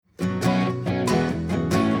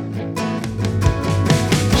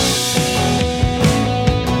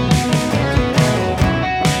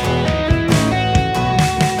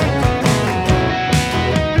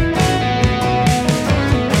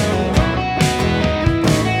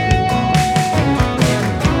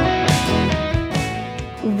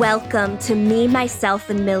Welcome to Me, Myself,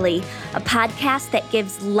 and Millie, a podcast that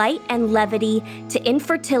gives light and levity to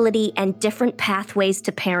infertility and different pathways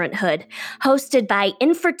to parenthood. Hosted by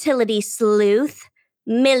infertility sleuth,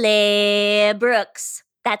 Millie Brooks.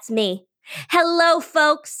 That's me. Hello,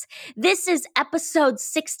 folks. This is episode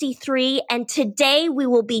 63, and today we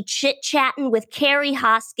will be chit-chatting with Carrie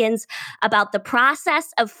Hoskins about the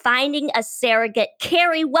process of finding a surrogate.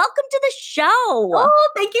 Carrie, welcome to the show. Oh,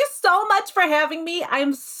 thank you so much for having me.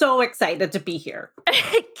 I'm so excited to be here.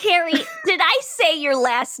 Carrie, did I say your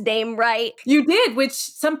last name right? You did, which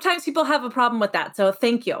sometimes people have a problem with that, so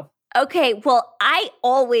thank you. Okay, well, I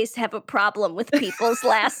always have a problem with people's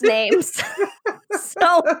last names.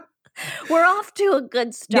 So we're off to a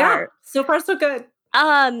good start. Yeah, so far so good.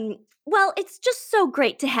 Well, it's just so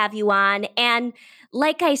great to have you on. And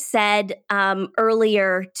like I said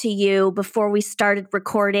earlier to you before we started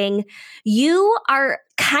recording, you are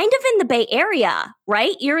kind of in the Bay Area,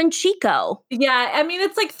 right? You're in Chico. Yeah, I mean,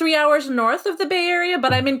 it's like 3 hours north of the Bay Area,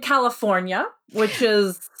 but I'm in California, which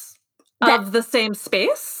is of the same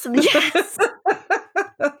space. Yes.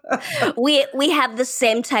 We have the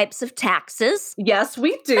same types of taxes. Yes,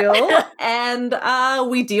 we do. And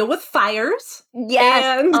we deal with fires.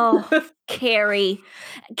 Yes. And Oh, Carrie,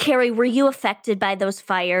 were you affected by those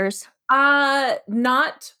fires?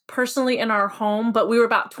 Not personally in our home, but we were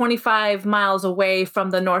about 25 miles away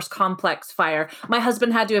from the Norse Complex fire. My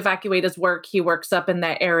husband had to evacuate his work. He works up in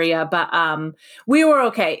that area, but we were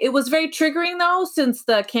okay. It was very triggering though, since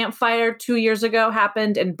the Camp Fire 2 years ago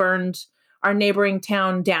happened and burned our neighboring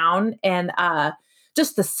town down. And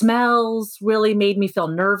just the smells really made me feel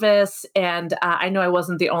nervous. And I know I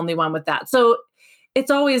wasn't the only one with that. So it's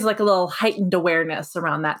always like a little heightened awareness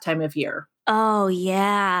around that time of year. Oh,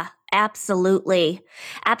 yeah. Absolutely.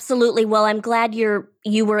 Absolutely. Well, I'm glad you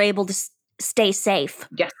were able to stay safe.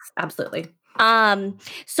 Yes, absolutely.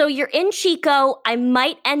 So you're in Chico. I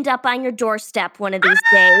might end up on your doorstep one of these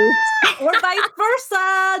days. Or vice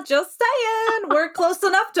versa. Just saying. We're close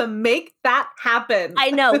enough to make that happen.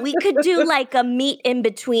 I know. We could do like a meet in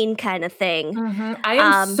between kind of thing. Mm-hmm. I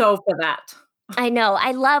am so for that. I know.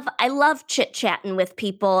 I love chit-chatting with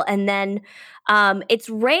people. And then it's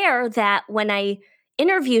rare that when I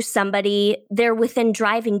interview somebody, they're within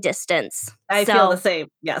driving distance. I feel the same.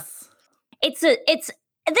 Yes.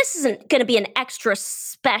 This isn't going to be an extra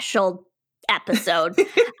special episode.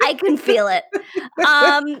 I can feel it.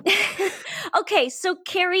 Okay, so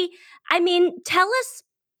Carrie, I mean,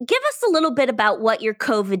 give us a little bit about what your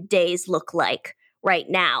COVID days look like right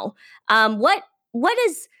now. What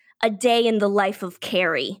is a day in the life of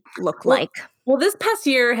Carrie look like? Well, this past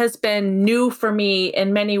year has been new for me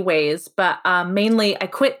in many ways, but mainly I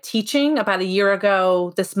quit teaching about a year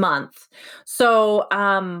ago this month. So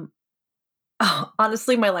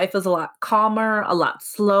honestly, my life is a lot calmer, a lot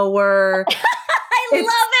slower. I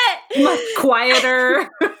love it. Much quieter.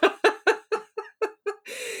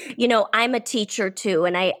 You know, I'm a teacher too,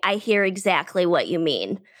 and I hear exactly what you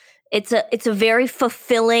mean. It's a very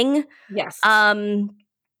fulfilling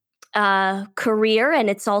career, and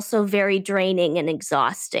it's also very draining and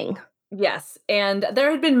exhausting. Yes. And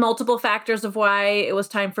there had been multiple factors of why it was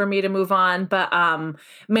time for me to move on, but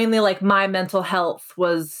mainly like my mental health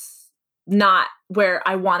was not where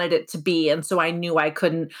I wanted it to be. And so I knew I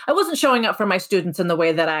wasn't showing up for my students in the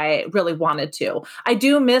way that I really wanted to. I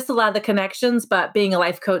do miss a lot of the connections, but being a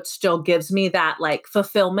life coach still gives me that like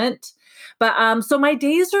fulfillment. But so my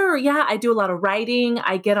days are, I do a lot of writing.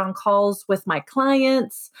 I get on calls with my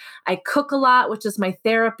clients. I cook a lot, which is my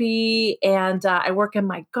therapy. And I work in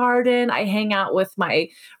my garden. I hang out with my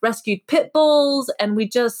rescued pit bulls, and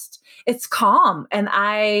it's calm. And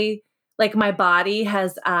my body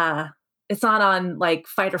has, it's not on like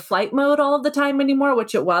fight or flight mode all of the time anymore,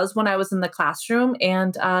 which it was when I was in the classroom.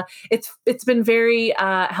 And it's been very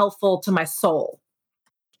helpful to my soul.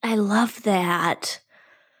 I love that.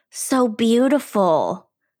 So beautiful.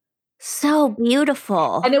 So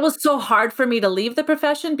beautiful. And it was so hard for me to leave the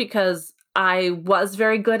profession because I was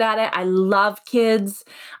very good at it. I love kids.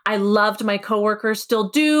 I loved my coworkers, still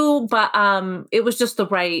do, but it was just the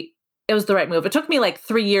right move. It took me like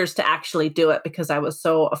 3 years to actually do it because I was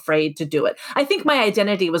so afraid to do it. I think my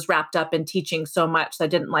identity was wrapped up in teaching so much that I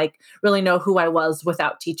didn't really know who I was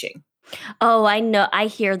without teaching. Oh, I know. I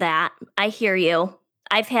hear that. I hear you.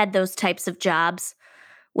 I've had those types of jobs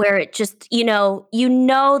where it just,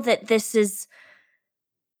 that this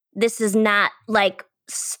is not like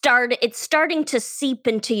it's starting to seep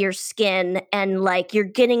into your skin, and like you're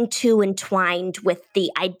getting too entwined with the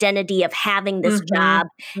identity of having this job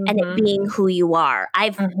and it being who you are.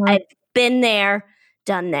 I've been there,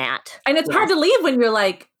 done that. And it's hard to leave when you're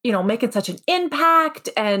like, making such an impact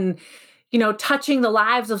and, touching the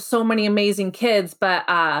lives of so many amazing kids. But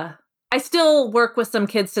I still work with some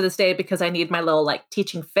kids to this day because I need my little like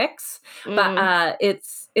teaching fix. But Mm,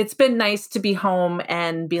 it's been nice to be home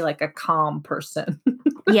and be like a calm person.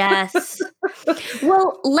 yes.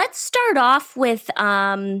 Well, let's start off with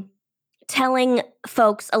telling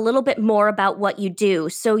folks a little bit more about what you do.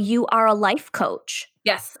 So, you are a life coach.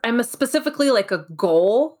 Yes, I'm specifically like a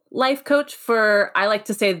goal life coach for, I like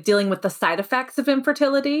to say, dealing with the side effects of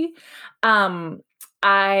infertility. Um,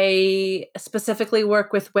 I specifically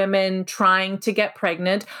work with women trying to get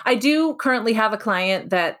pregnant. I do currently have a client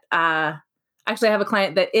that, actually, I have a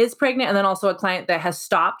client that is pregnant, and then also a client that has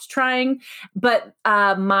stopped trying. But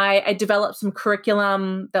I developed some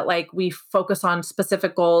curriculum that like we focus on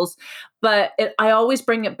specific goals, but I always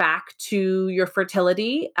bring it back to your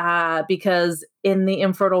fertility because in the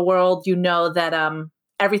infertile world, that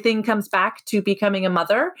everything comes back to becoming a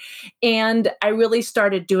mother. And I really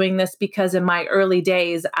started doing this because in my early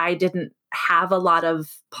days, I didn't have a lot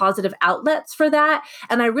of positive outlets for that.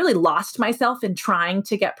 And I really lost myself in trying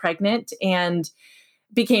to get pregnant and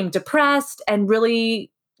became depressed and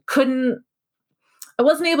really couldn't I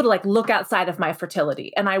wasn't able to like look outside of my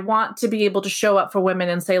fertility. And I want to be able to show up for women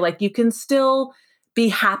and say, like, you can still be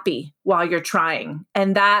happy while you're trying.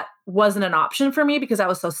 And that wasn't an option for me because I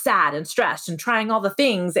was so sad and stressed and trying all the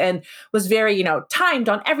things and was very, timed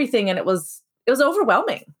on everything. And it was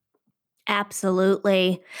overwhelming.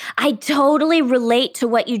 Absolutely. I totally relate to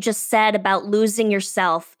what you just said about losing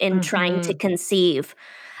yourself in trying to Hmm. conceive.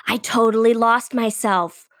 I totally lost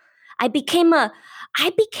myself. I became a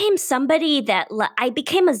I became somebody I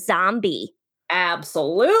became a zombie.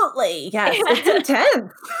 Absolutely. Yes. It's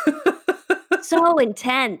intense. So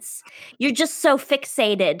intense. You're just so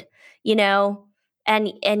fixated, you know,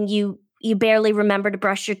 and you barely remember to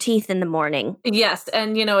brush your teeth in the morning. Yes,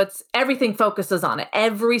 and it's everything focuses on it.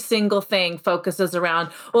 Every single thing focuses around,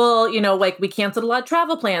 well, like we canceled a lot of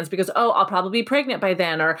travel plans because I'll probably be pregnant by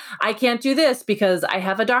then, or I can't do this because I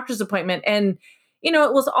have a doctor's appointment. And it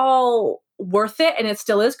was all worth it and it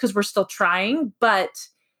still is because we're still trying, but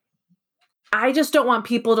I just don't want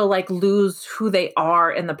people to like lose who they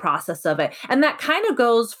are in the process of it. And that kind of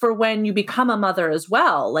goes for when you become a mother as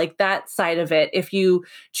well. Like that side of it, if you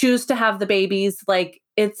choose to have the babies, like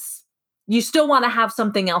you still want to have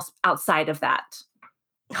something else outside of that.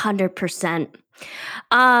 100%.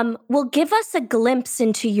 Well, give us a glimpse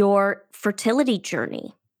into your fertility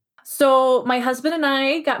journey. So my husband and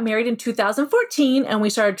I got married in 2014 and we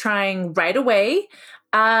started trying right away.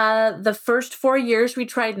 The first 4 years we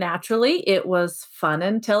tried naturally. It was fun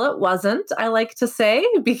until it wasn't, I like to say,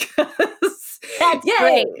 because That's yay,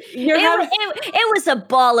 great. you're having It was a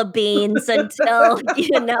ball of beans until,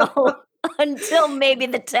 until maybe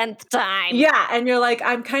the 10th time. yeah, and you're like,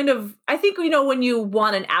 I think, when you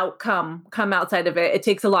want an outcome come outside of it, it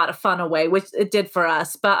takes a lot of fun away, which it did for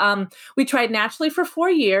us. But we tried naturally for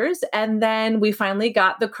 4 years, and then we finally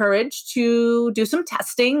got the courage to do some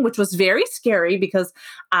testing, which was very scary because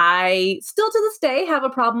I still to this day have a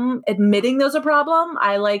problem admitting there's a problem.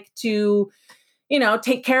 I like to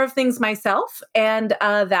take care of things myself. And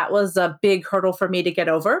that was a big hurdle for me to get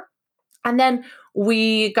over. And then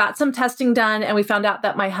we got some testing done and we found out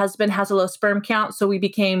that my husband has a low sperm count. So we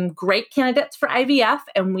became great candidates for IVF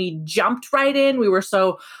and we jumped right in. We were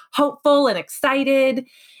so hopeful and excited.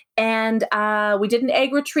 And we did an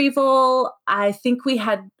egg retrieval. I think we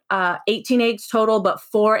had 18 eggs total, but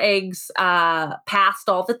 4 eggs passed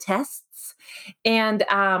all the tests. And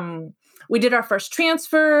we did our first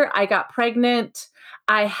transfer. I got pregnant.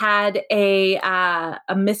 I had a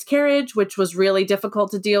miscarriage, which was really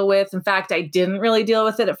difficult to deal with. In fact, I didn't really deal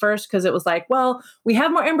with it at first because it was like, well, we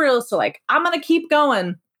have more embryos, so like I'm gonna keep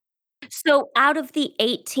going. So, out of the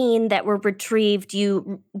 18 that were retrieved,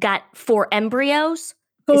 you got 4 embryos? Is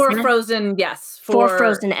For that frozen, yes. 4 For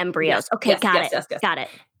frozen embryos. yes, Okay, yes, got yes, it. yes, yes. Got it.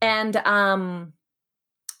 And I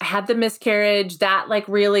had the miscarriage that like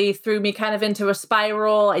really threw me kind of into a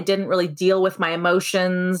spiral. I didn't really deal with my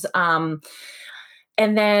emotions.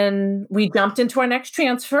 And then we jumped into our next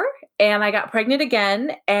transfer and I got pregnant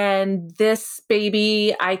again. And this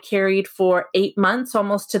baby I carried for 8 months,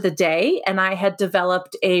 almost to the day. And I had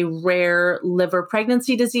developed a rare liver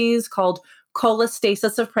pregnancy disease called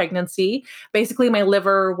cholestasis of pregnancy. Basically, my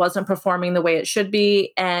liver wasn't performing the way it should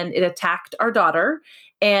be, and it attacked our daughter.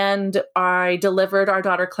 And I delivered our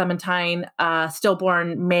daughter Clementine,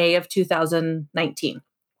 stillborn May of 2019,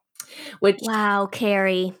 which Wow,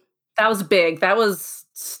 Carrie. that was big.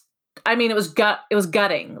 I mean, it was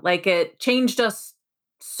gutting. Like it changed us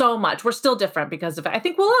so much. We're still different because of it. I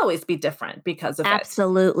think we'll always be different because of it.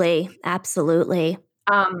 Absolutely. Absolutely.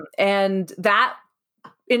 And that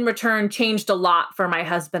in return changed a lot for my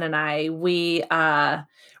husband and I. We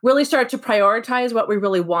really started to prioritize what we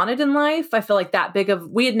really wanted in life. I feel like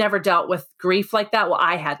we had never dealt with grief like that. Well,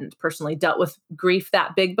 I hadn't personally dealt with grief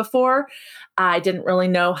that big before. I didn't really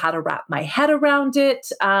know how to wrap my head around it.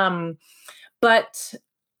 But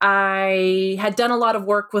I had done a lot of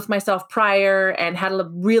work with myself prior and had a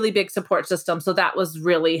really big support system. So that was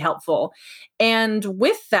really helpful. And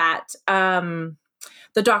with that,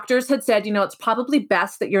 the doctors had said, it's probably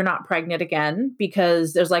best that you're not pregnant again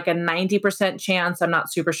because there's like a 90% chance. I'm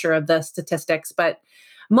not super sure of the statistics, but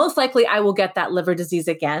most likely I will get that liver disease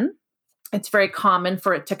again. It's very common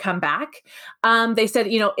for it to come back. They said,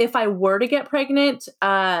 if I were to get pregnant,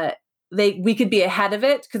 we could be ahead of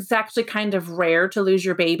it because it's actually kind of rare to lose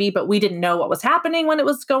your baby, but we didn't know what was happening when it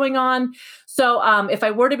was going on. So if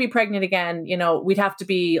I were to be pregnant again, we'd have to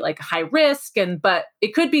be like high risk but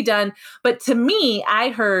it could be done. But to me, I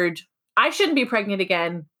heard I shouldn't be pregnant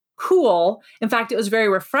again. Cool. In fact, it was very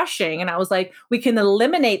refreshing. And I was like, we can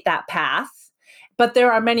eliminate that path, but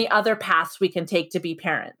there are many other paths we can take to be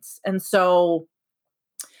parents. And so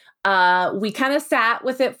we kind of sat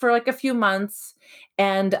with it for like a few months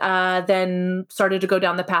and then started to go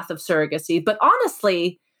down the path of surrogacy. But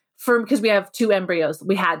honestly, because we had 2 embryos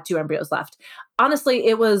left. Honestly,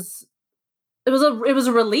 it was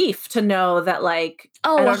a relief to know that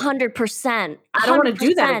 100%. I don't want to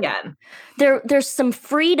do that again. There's some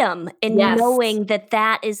freedom in knowing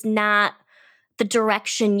that is not the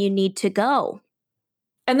direction you need to go.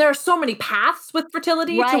 And there are so many paths with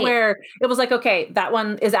fertility to where it was like, okay, that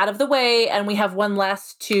one is out of the way and we have one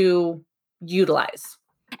less to utilize.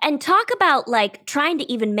 And talk about trying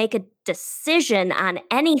to even make a decision on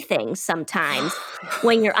anything sometimes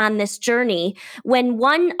when you're on this journey. When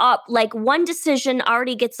one decision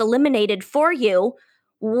already gets eliminated for you.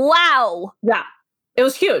 Wow. Yeah. It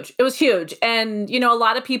was huge. And, a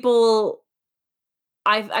lot of people,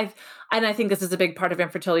 and I think this is a big part of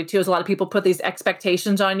infertility too, is a lot of people put these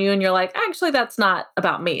expectations on you and you're like, actually, that's not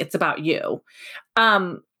about me. It's about you.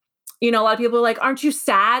 A lot of people are like, aren't you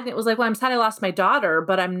sad? And it was like, well, I'm sad I lost my daughter,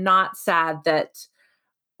 but I'm not sad that,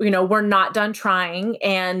 we're not done trying.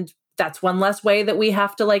 And that's one less way that we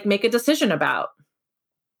have to make a decision about.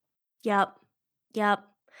 Yep.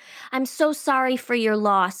 I'm so sorry for your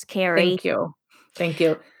loss, Carrie. Thank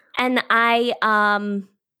you. And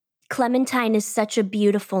Clementine is such a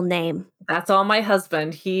beautiful name. That's all my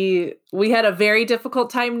husband. We had a very difficult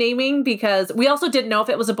time naming because we also didn't know if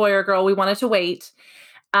it was a boy or a girl. We wanted to wait.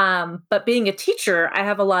 But being a teacher, I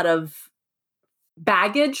have a lot of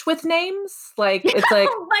baggage with names. It's like,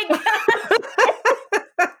 oh my God.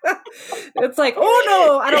 It's like, oh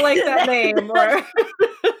no, I don't like that name. Or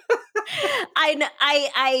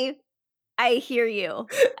I hear you.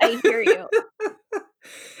 I hear you.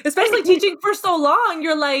 Especially teaching for so long,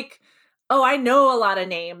 you're like, oh, I know a lot of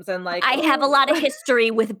names and I have a lot of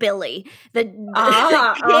history with Billy. The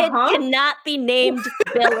kid cannot be named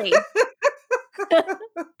Billy.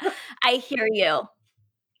 I hear you.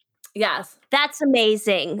 Yes. That's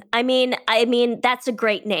amazing. I mean, that's a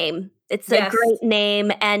great name. It's a great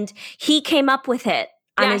name. And he came up with it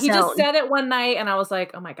on his own. He just said it one night and I was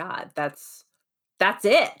like, oh my God, that's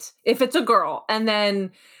it. If it's a girl. And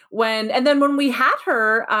then when we had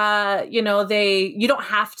her, you don't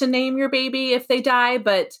have to name your baby if they die,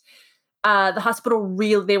 but the hospital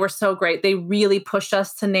they were so great. They really pushed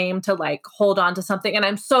us to name, to hold on to something. And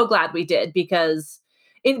I'm so glad we did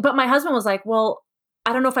but my husband was like, well,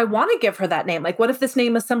 I don't know if I want to give her that name. What if this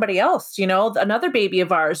name is somebody else, another baby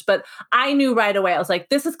of ours? But I knew right away. I was like,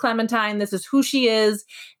 this is Clementine. This is who she is.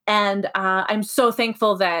 And I'm so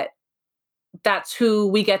thankful that that's who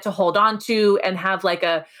we get to hold on to and have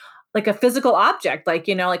a physical object,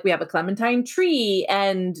 we have a Clementine tree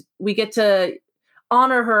and we get to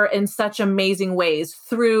honor her in such amazing ways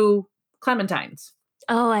through clementines.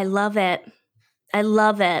 Oh, I love it. I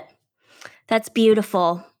love it. That's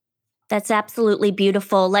beautiful. That's absolutely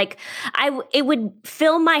beautiful. It would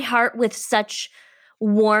fill my heart with such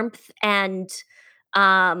warmth and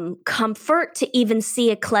comfort to even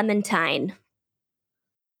see a Clementine.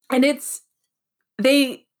 And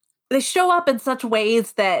they show up in such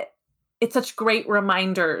ways that it's such great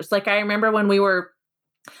reminders. I remember when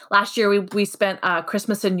last year we spent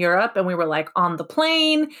Christmas in Europe and we were on the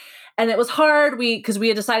plane and it was hard because we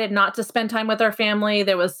had decided not to spend time with our family.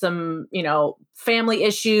 There was some, family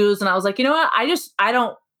issues. And I was like, you know what?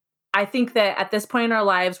 I think that at this point in our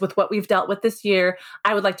lives with what we've dealt with this year,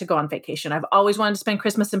 I would like to go on vacation. I've always wanted to spend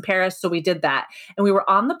Christmas in Paris. So we did that and we were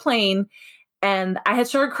on the plane And I had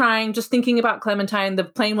started crying just thinking about Clementine. The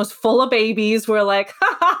plane was full of babies. We're like,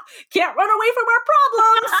 can't run away from our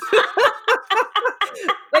problems.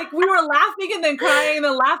 Like we were laughing and then crying and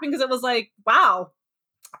then laughing because it was like, wow.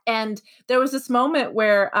 And there was this moment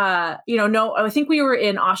where, I think we were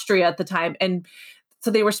in Austria at the time. And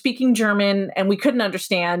so they were speaking German and we couldn't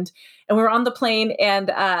understand. And we were on the plane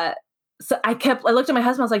and so I looked at my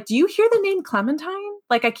husband. I was like, do you hear the name Clementine?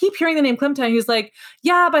 Like, I keep hearing the name Clementine. He was like,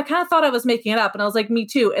 yeah, but I kind of thought I was making it up. And I was like, me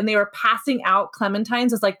too. And they were passing out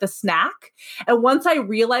Clementines as like the snack. And once I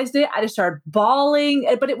realized it, I just started bawling.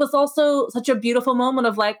 But it was also such a beautiful moment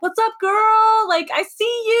of like, what's up, girl? Like, I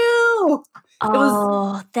see you. That's and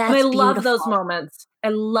I beautiful. love those moments.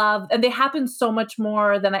 And they happen so much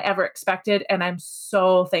more than I ever expected. And I'm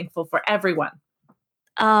so thankful for everyone.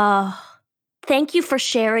 Thank you for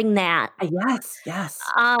sharing that. Yes.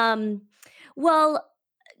 Well,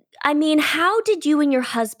 I mean, how did you and your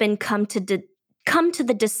husband come to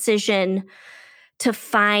the decision to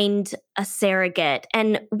find a surrogate,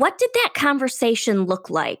 and what did that conversation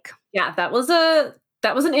look like? Yeah, that was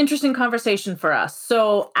an interesting conversation for us.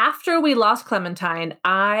 So after we lost Clementine,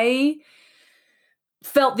 I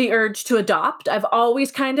felt the urge to adopt. I've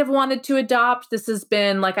always kind of wanted to adopt. This has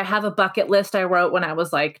been like, I have a bucket list I wrote when I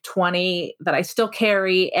was like 20 that I still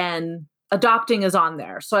carry, and adopting is on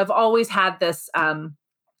there. So I've always had this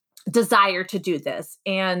desire to do this.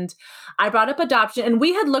 And I brought up adoption, and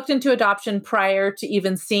we had looked into adoption prior to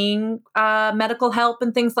even seeing medical help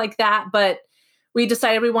and things like that. But we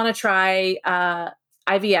decided we want to try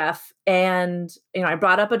IVF. And, I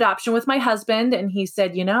brought up adoption with my husband, and he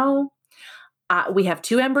said, we have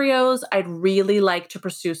 2 embryos. I'd really like to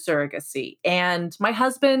pursue surrogacy. And my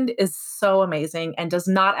husband is so amazing and does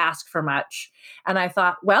not ask for much. And I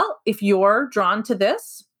thought, well, if you're drawn to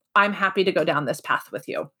this, I'm happy to go down this path with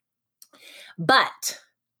you. But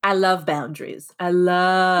I love boundaries. I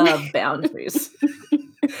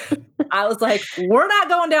was like, we're not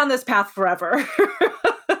going down this path forever.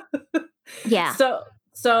 Yeah.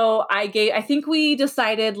 So I think we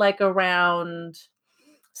decided like around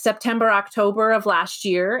September, October of last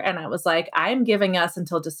year. And I was like, I'm giving us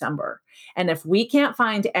until December. And if we can't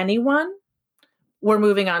find anyone, we're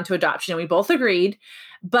moving on to adoption. And we both agreed.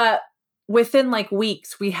 But within like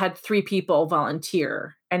weeks, we had 3 people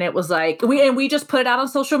volunteer. And it was like, we just put it out on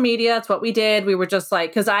social media. That's what we did. We were just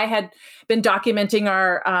like, because I had been documenting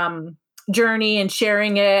our journey and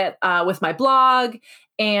sharing it with my blog.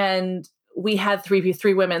 And we had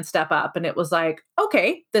 3 women step up, and it was like,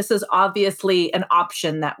 okay, this is obviously an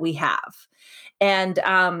option that we have. And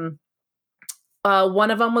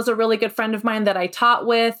one of them was a really good friend of mine that I taught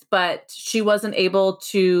with, but she wasn't able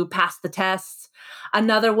to pass the tests.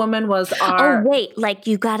 Another woman was like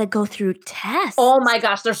you got to go through tests. Oh my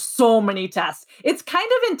gosh, there's so many tests. It's kind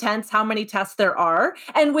of intense how many tests there are.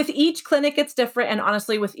 And with each clinic, it's different. And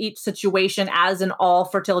honestly, with each situation, as in all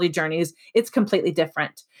fertility journeys, it's completely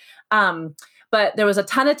different. But there was a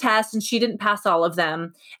ton of tests, and she didn't pass all of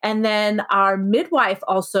them. And then our midwife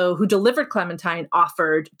also, who delivered Clementine,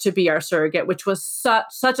 offered to be our surrogate, which was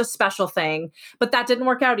such a special thing. But that didn't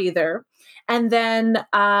work out either. And then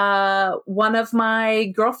one of my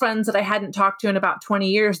girlfriends that I hadn't talked to in about 20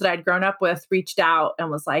 years that I'd grown up with reached out and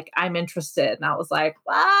was like, I'm interested. And I was like,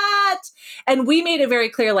 what? And we made it very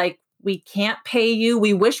clear, like, we can't pay you.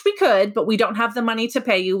 We wish we could, but we don't have the money to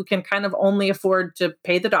pay you. We can kind of only afford to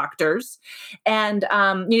pay the doctors. And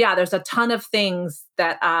there's a ton of things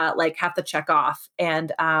that like have to check off.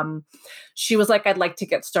 And she was like, I'd like to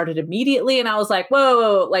get started immediately. And I was like,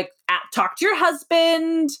 whoa, like talk to your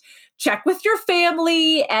husband, check with your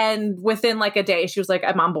family. And within like a day, she was like,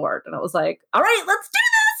 I'm on board. And I was like, all right, let's do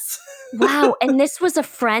this. Wow. And this was a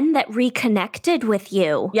friend that reconnected with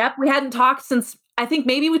you. Yep. We hadn't talked since, I think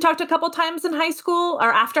maybe we talked a couple times in high school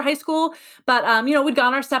or after high school, but, we'd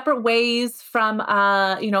gone our separate ways from,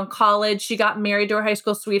 college. She got married to her high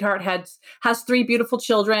school sweetheart, has 3 beautiful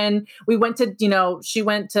children. We went to, she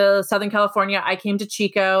went to Southern California. I came to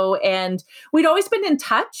Chico, and we'd always been in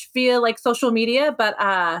touch via like social media, but,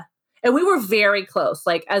 and we were very close,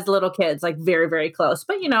 like as little kids, like very, very close,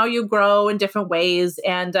 but you grow in different ways.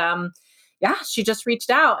 And, she just reached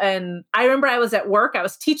out, and I remember I was at work. I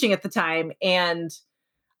was teaching at the time, and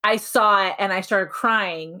I saw it, and I started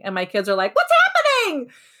crying, and my kids are like, "What's happening?"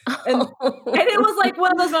 And it was like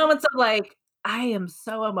one of those moments of like, I am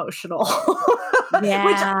so emotional. Yeah.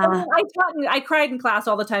 Which I cried in class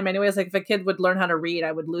all the time. Anyways, like if a kid would learn how to read,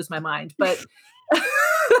 I would lose my mind. But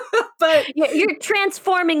but you're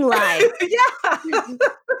transforming life. Yeah.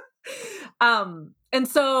 And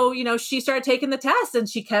so, she started taking the test and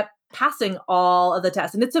she kept passing all of the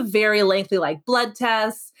tests. And it's a very lengthy, like blood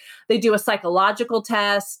test. They do a psychological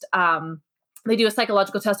test. They do a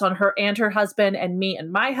psychological test on her and her husband and me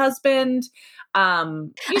and my husband.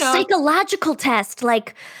 A psychological test,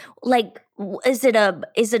 is it a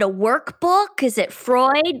workbook? Is it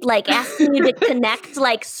Freud, like, asking you to connect,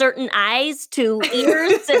 like, certain eyes to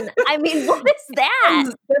ears? And I mean, what is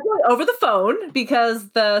that? Definitely over the phone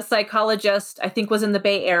because the psychologist, I think, was in the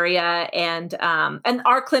Bay Area, and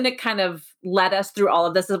our clinic kind of led us through all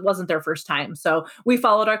of this. It wasn't their first time, so we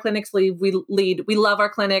followed our clinic's lead. We love our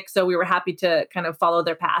clinic, so we were happy to kind of follow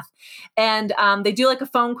their path. And they do like a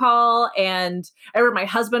phone call, and I remember my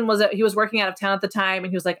husband he was working out of town at the time,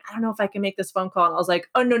 and he was like, I don't know if I can make this phone call. And I was like,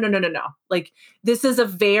 oh, no. Like, this is a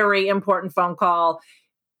very important phone call.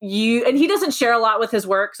 And he doesn't share a lot with his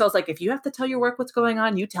work. So I was like, if you have to tell your work what's going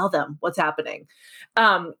on, you tell them what's happening.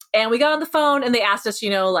 And we got on the phone and they asked us,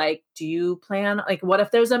 like, do you plan, like, what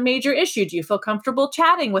if there's a major issue? Do you feel comfortable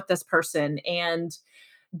chatting with this person? And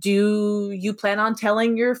do you plan on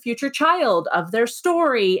telling your future child of their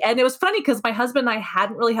story? And it was funny because my husband and I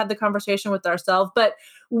hadn't really had the conversation with ourselves, but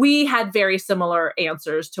we had very similar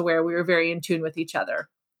answers to where we were very in tune with each other.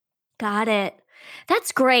 Got it.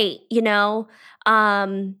 That's great,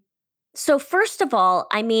 So first of all,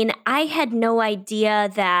 I mean, I had no idea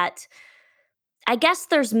that I guess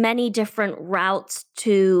there's many different routes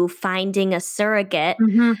to finding a surrogate.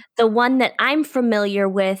 Mhm. The one that I'm familiar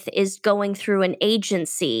with is going through an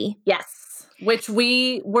agency. Yes, which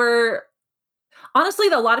we were honestly,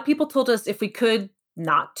 a lot of people told us if we could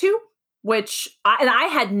not to,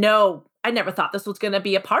 I never thought this was going to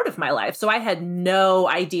be a part of my life. So I had no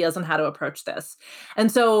ideas on how to approach this.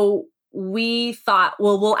 And so we thought,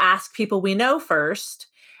 well, we'll ask people we know first.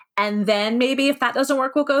 And then maybe if that doesn't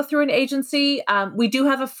work, we'll go through an agency. We do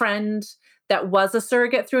have a friend that was a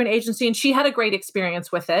surrogate through an agency, and she had a great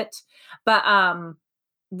experience with it. But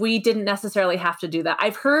we didn't necessarily have to do that.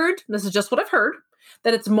 I've heard, this is just what I've heard,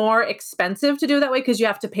 that it's more expensive to do that way because you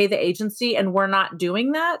have to pay the agency, and we're not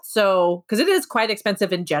doing that. So, because it is quite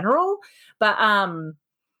expensive in general. But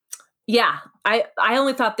yeah, I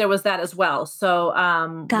only thought there was that as well. So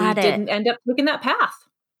Got we it. didn't end up taking that path.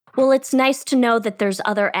 Well, it's nice to know that there's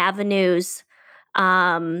other avenues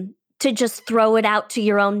to just throw it out to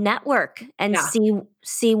your own network and Yeah.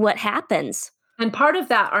 see what happens. And part of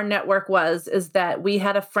that, our network is that we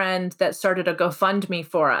had a friend that started a GoFundMe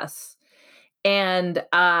for us. And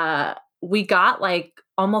we got like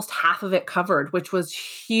almost half of it covered, which was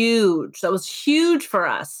huge. That was huge for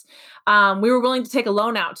us. We were willing to take a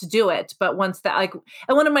loan out to do it. But once that, like,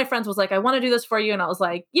 and one of my friends was like, I want to do this for you. And I was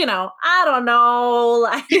like, I don't know.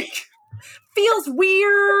 Like, feels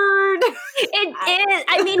weird. It is.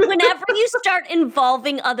 I mean, whenever you start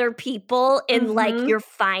involving other people in like Mhm. your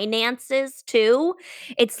finances too,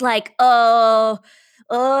 it's like, okay.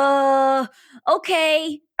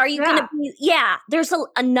 Are you gonna Yeah. be? Yeah. There's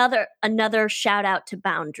another shout out to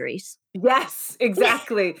boundaries. Yes,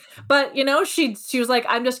 exactly. But she was like,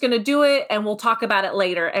 I'm just gonna do it and we'll talk about it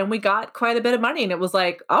later. And we got quite a bit of money, and it was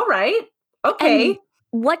like, all right, And okay.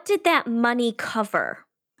 what did that money cover?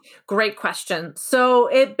 Great question. So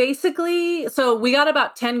we got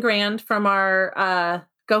about 10 grand from our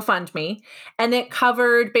GoFundMe, and it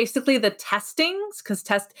covered basically the testings because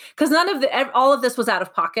all of this was out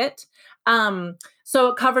of pocket. So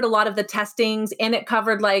it covered a lot of the testings, and it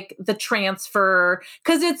covered like the transfer,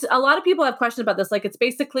 because it's a lot of people have questions about this. Like, it's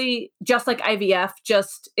basically just like IVF,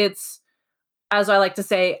 just it's, as I like to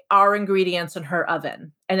say, our ingredients in her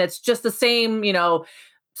oven. And it's just the same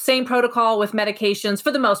protocol with medications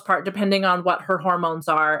for the most part, depending on what her hormones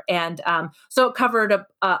are. And so it covered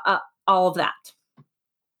all of that.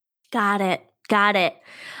 Got it. Got it.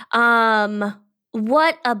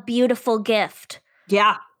 What a beautiful gift.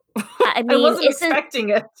 Yeah. I I mean, wasn't expecting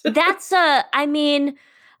it. I mean,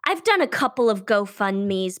 I've done a couple of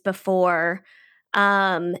GoFundMe's before.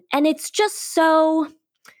 And it's just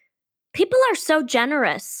people are so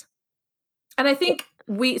generous. And I think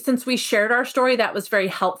since we shared our story, that was very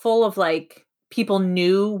helpful of like, people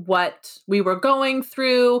knew what we were going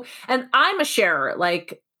through. And I'm a sharer.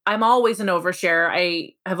 Like, I'm always an overshare.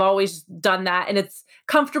 I have always done that. And it's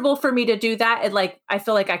comfortable for me to do that. And like, I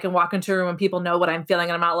feel like I can walk into a room and people know what I'm feeling.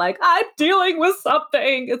 And I'm not like, I'm dealing with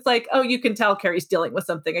something. It's like, oh, you can tell Carrie's dealing with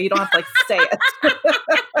something. And you don't have to like say it.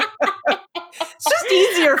 It's just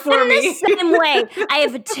easier for me. The same way. I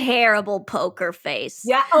have a terrible poker face.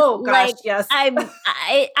 Yeah. Oh gosh. Like Yes.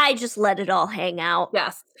 I just let it all hang out.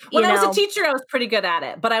 Yes. When You I was a know. teacher, I was pretty good at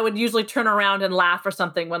it, but I would usually turn around and laugh or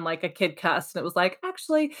something when like a kid cussed, and it was like,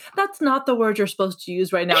 actually, that's not the word you're supposed to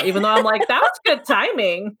use right now. Even though I'm like, that was good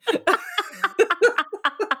timing.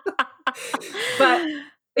 But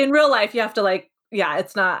in real life, you have to like, yeah,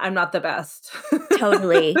 it's not. I'm not the best.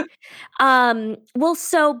 Totally. Well,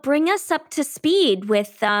 so bring us up to speed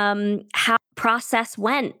with how the process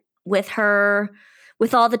went with her,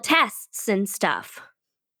 with all the tests and stuff.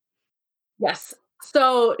 Yes.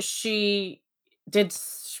 So she did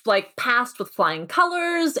like passed with flying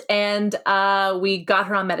colors, and we got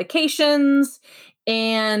her on medications,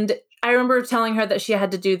 and I remember telling her that she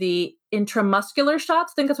had to do the intramuscular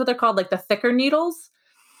shots. I think that's what they're called, like the thicker needles.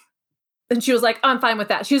 And she was like, I'm fine with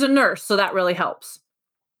that. She's a nurse, so that really helps.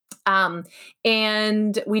 Um,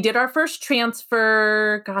 and we did our first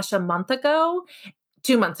transfer, gosh, a month ago,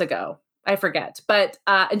 2 months ago. I forget. But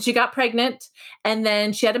and she got pregnant, and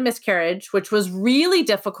then she had a miscarriage, which was really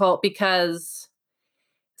difficult because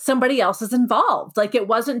somebody else is involved. Like it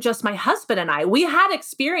wasn't just my husband and I. We had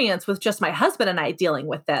experience with just my husband and I dealing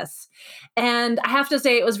with this. And I have to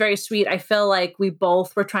say it was very sweet. I feel like we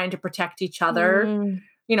both were trying to protect each other, Mm,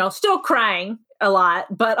 still crying a lot,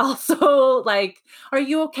 but also like, are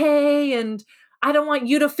you okay? And I don't want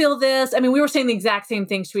you to feel this. I mean, we were saying the exact same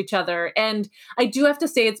things to each other. And I do have to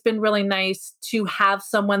say, it's been really nice to have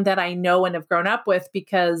someone that I know and have grown up with,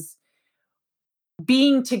 because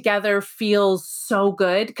being together feels so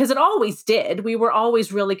good, because it always did. We were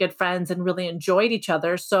always really good friends and really enjoyed each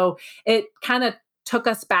other. So it kind of took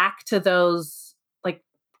us back to those like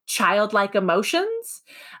childlike emotions.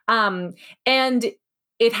 Um, and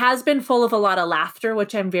it has been full of a lot of laughter,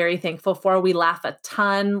 which I'm very thankful for. We laugh a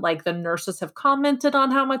ton. Like the nurses have commented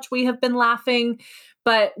on how much we have been laughing,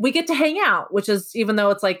 but we get to hang out, which is, even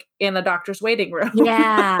though it's like in a doctor's waiting room.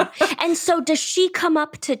 yeah. And so does she come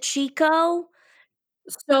up to Chico?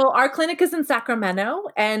 So our clinic is in Sacramento,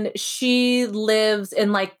 and she lives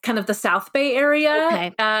in like kind of the South Bay area,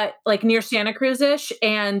 Okay. like near Santa Cruz-ish.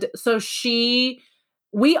 And so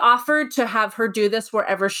we offered to have her do this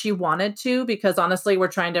wherever she wanted to, because honestly, we're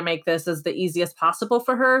trying to make this as the easiest possible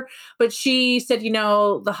for her. But she said,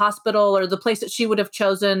 the hospital or the place that she would have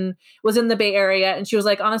chosen was in the Bay Area. And she was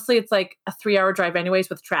like, honestly, it's like a 3-hour drive anyways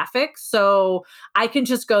with traffic. So I can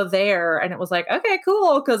just go there. And it was like, okay,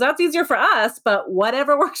 cool, because that's easier for us, but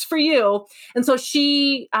whatever works for you. And so it's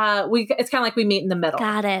kind of like we meet in the middle,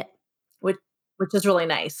 Got it. which which is really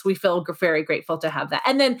nice. We feel very grateful to have that.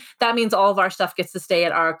 And then that means all of our stuff gets to stay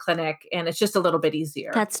at our clinic, and it's just a little bit easier.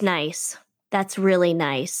 That's nice. That's really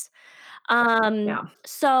nice. Yeah.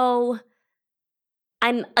 So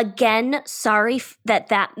I'm again sorry that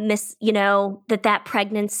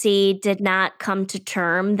pregnancy did not come to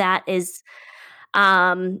term. That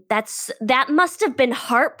must have been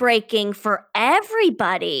heartbreaking for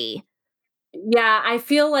everybody. Yeah, I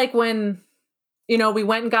feel like when, we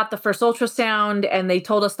went and got the first ultrasound and they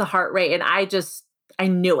told us the heart rate, and I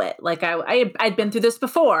knew it. Like I'd been through this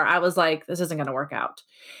before. I was like, this isn't going to work out.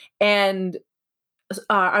 And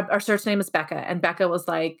our search name is Becca, and Becca was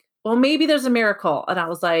like, well, maybe there's a miracle. And I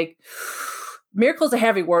was like, miracle's a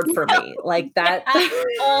heavy word for me. Like that.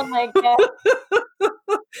 Oh my god.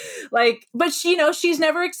 Like, but she's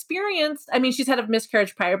never experienced, I mean, she's had a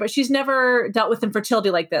miscarriage prior, but she's never dealt with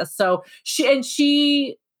infertility like this. So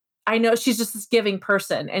I know she's just this giving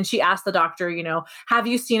person. And she asked the doctor, have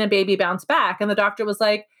you seen a baby bounce back? And the doctor was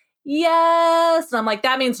like, yes. And I'm like,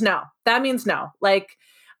 that means no. That means no. Like,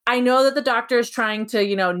 I know that the doctor is trying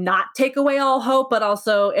to, not take away all hope, but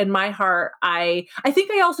also in my heart, I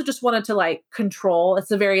think I also just wanted to like control.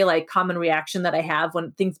 It's a very like common reaction that I have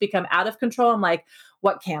when things become out of control. I'm like,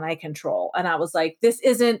 what can I control? And I was like, this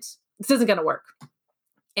isn't going to work.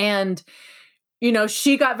 And,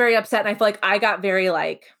 she got very upset, and I feel like I got very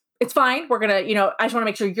like, it's fine. We're going to, I just want to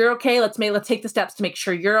make sure you're okay. Let's take the steps to make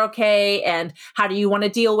sure you're okay. And how do you want to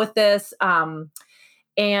deal with this? And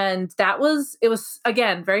it was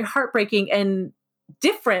again, very heartbreaking and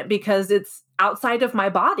different because it's outside of my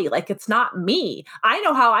body. Like it's not me. I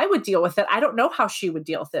know how I would deal with it. I don't know how she would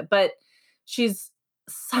deal with it, but she's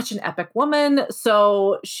such an epic woman.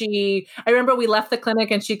 So I remember we left the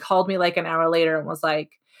clinic and she called me like an hour later and was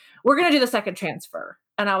like, we're going to do the second transfer.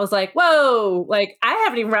 And I was like, whoa, like I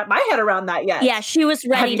haven't even wrapped my head around that yet. Yeah, she was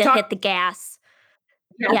ready to hit the gas.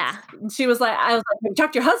 Yes. Yeah. She was like, I was like, have you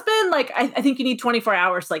talked to your husband? Like, I think you need 24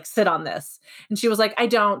 hours to like sit on this. And she was like, I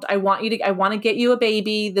don't, I want to get you a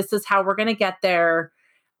baby. This is how we're going to get there.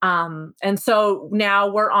 And so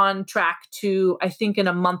now we're on track to, I think in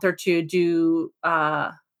a month or two, do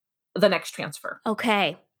the next transfer.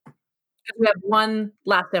 Okay. We have one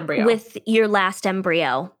last embryo. With your last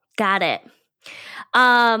embryo. Got it.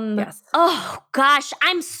 Yes. Oh gosh,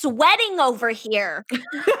 I'm sweating over here.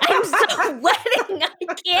 I'm sweating.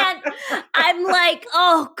 I can't. I'm like,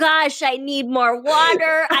 oh gosh, I need more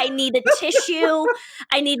water. I need a tissue.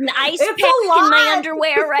 I need an ice It's a pack in my lot.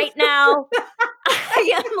 underwear right now.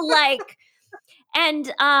 I am like,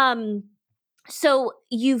 and so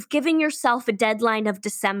you've given yourself a deadline of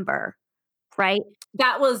December, right?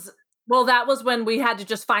 That was when we had to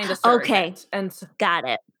just find a Okay. surrogate. And Got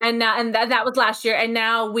it. now that was last year. And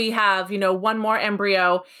now we have, one more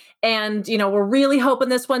embryo. And, we're really hoping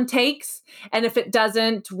this one takes. And if it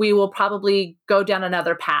doesn't, we will probably go down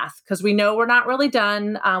another path because we know we're not really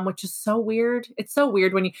done, which is so weird. It's so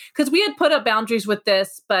weird because we had put up boundaries with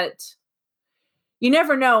this, but you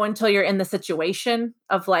never know until you're in the situation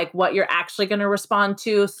of like what you're actually going to respond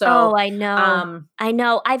to. So, I know. I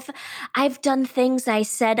know. I've done things I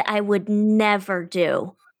said I would never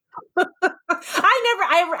do.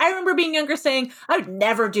 I remember being younger saying I would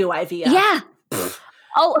never do IVF. Yeah.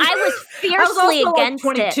 Oh, I was fiercely against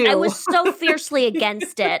it. I 22. was so fiercely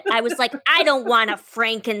against it. I was like, I don't want a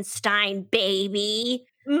Frankenstein baby.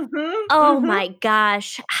 Oh my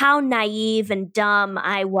gosh, how naive and dumb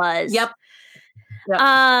I was. Yep.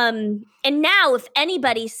 And now if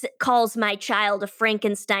anybody calls my child a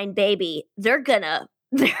Frankenstein baby, they're gonna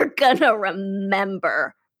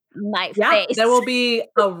remember my face. There will be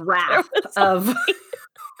a raft of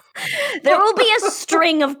there will be a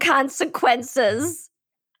string of consequences.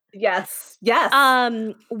 Yes.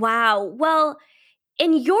 Wow. Well,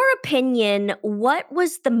 in your opinion, what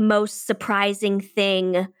was the most surprising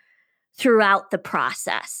thing throughout the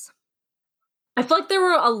process? I feel like there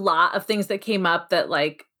were a lot of things that came up that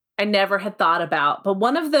like I never had thought about. But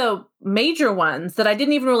one of the major ones that I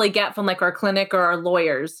didn't even really get from like our clinic or our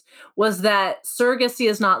lawyers was that surrogacy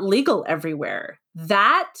is not legal everywhere.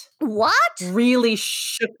 That What? really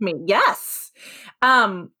shook me. Yes.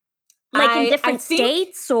 Like in different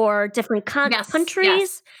states or different Yes.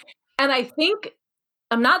 countries? And I think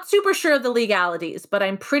I'm not super sure of the legalities, but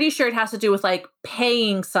I'm pretty sure it has to do with like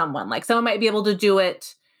paying someone. Like someone might be able to do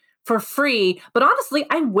it for free. But honestly,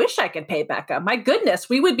 I wish I could pay Becca. My goodness,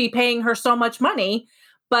 we would be paying her so much money.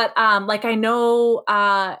 But like I know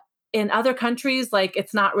in other countries, like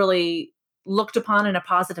it's not really looked upon in a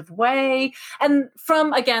positive way. And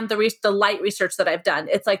from again the light research that I've done,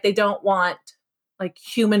 it's like they don't want like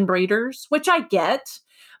human breeders, which I get,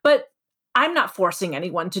 but I'm not forcing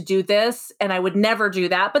anyone to do this, and I would never do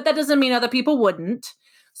that. But that doesn't mean other people wouldn't.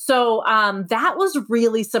 So that was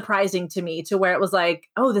really surprising to me, to where it was like,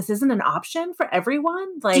 oh, this isn't an option for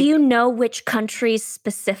everyone. Like, do you know which countries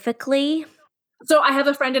specifically? So I have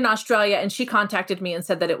a friend in Australia, and she contacted me and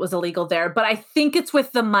said that it was illegal there. But I think it's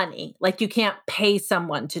with the money. Like you can't pay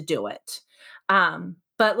someone to do it.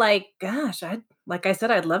 But like, gosh, like I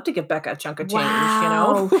said, I'd love to give Becca a chunk of change.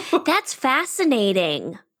 Wow. That's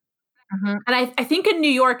fascinating. And I think in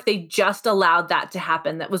New York, they just allowed that to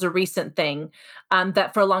happen. That was a recent thing,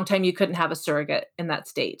 that for a long time you couldn't have a surrogate in that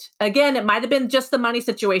state. Again, it might have been just the money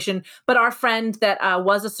situation, but our friend that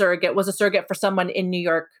was a surrogate for someone in New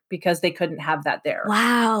York because they couldn't have that there.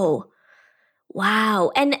 Wow.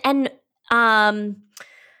 And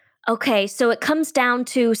okay, so it comes down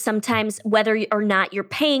to sometimes whether or not you're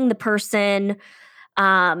paying the person,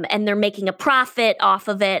 and they're making a profit off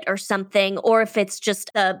of it or something, or if it's just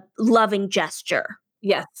a loving gesture.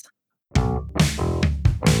 Yes.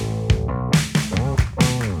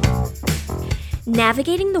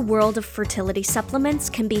 Navigating the world of fertility supplements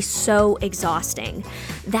can be so exhausting.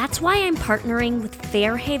 That's why I'm partnering with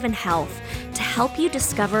Fairhaven Health to help you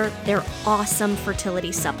discover their awesome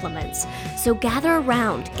fertility supplements. So gather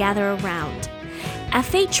around.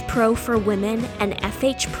 FH Pro for women and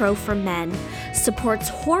FH Pro for men supports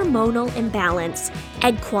hormonal imbalance,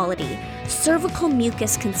 egg quality, cervical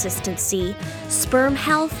mucus consistency, sperm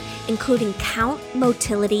health, including count,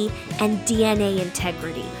 motility, and DNA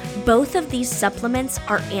integrity. Both of these supplements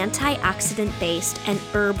are antioxidant-based and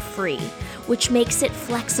herb-free, which makes it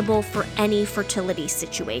flexible for any fertility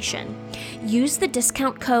situation. Use the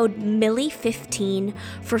discount code MILLY15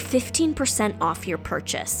 for 15% off your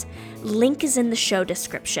purchase. Link is in the show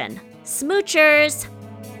description. Smoochers!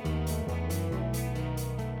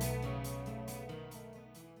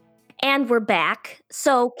 And we're back.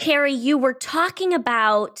 So, Carrie, you were talking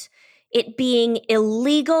about it being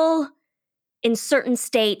illegal in certain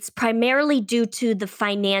states, primarily due to the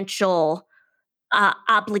financial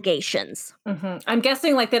obligations. I'm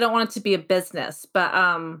guessing like they don't want it to be a business, but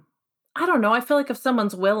I don't know. I feel like if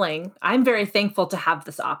someone's willing, I'm very thankful to have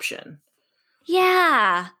this option.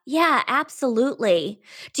 Yeah. Yeah, absolutely.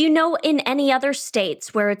 Do you know in any other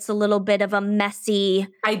states where it's a little bit of a messy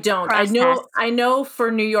I don't. process? I know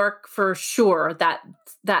for New York for sure that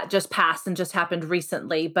that just passed and just happened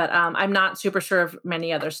recently, but I'm not super sure of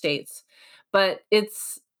many other states. But it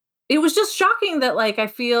was just shocking that like I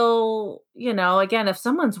feel, again, if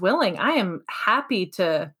someone's willing, I am happy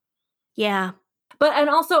to. Yeah. But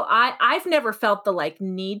and also I've never felt the like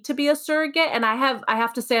need to be a surrogate, and I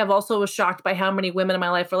have to say I've also was shocked by how many women in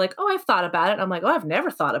my life are like, "Oh, I've thought about it." And I'm like, "Oh, I've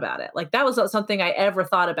never thought about it." Like that was not something I ever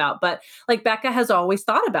thought about, but like Becca has always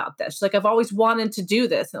thought about this. Like I've always wanted to do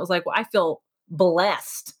this. And it was like, "Well, I feel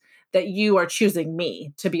blessed that you are choosing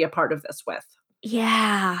me to be a part of this with."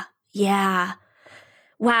 Yeah. Yeah.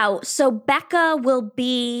 Wow. So Becca will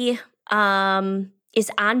be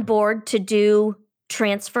is on board to do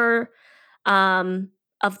transfer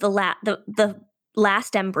of the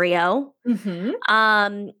last embryo.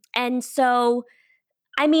 Mhm. And so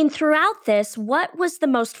I mean throughout this, what was the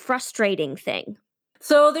most frustrating thing?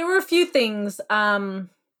 So there were a few things.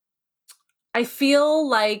 I feel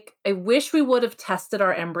like I wish we would have tested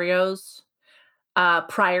our embryos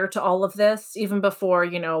prior to all of this, even before,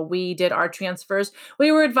 we did our transfers.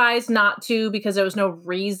 We were advised not to because there was no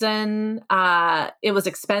reason. It was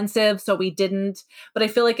expensive, so we didn't. But I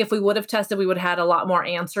feel like if we would have tested, we would have had a lot more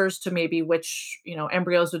answers to maybe which,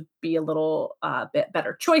 embryos would be a little bit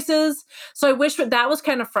better choices. So I wish that was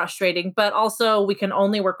kind of frustrating, but also we can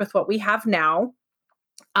only work with what we have now.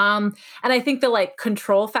 And I think the like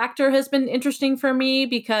control factor has been interesting for me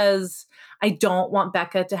because I don't want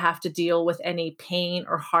Becca to have to deal with any pain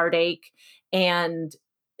or heartache. And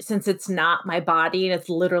since it's not my body and it's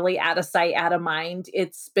literally out of sight, out of mind,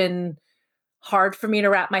 it's been hard for me to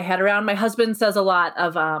wrap my head around. My husband says a lot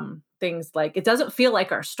of things like it doesn't feel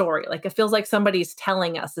like our story. Like it feels like somebody's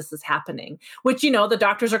telling us this is happening, which the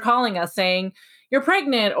doctors are calling us saying you're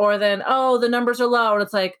pregnant or then oh the numbers are low and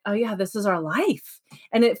it's like oh yeah this is our life.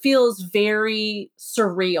 And it feels very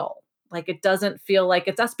surreal. Like it doesn't feel like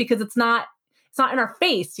it's us because it's not in our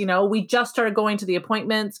face. We just started going to the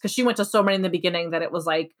appointments because she went to so many in the beginning that it was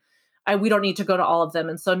like we don't need to go to all of them.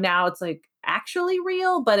 And so now it's like actually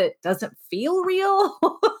real, but it doesn't feel real.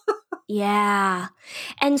 Yeah.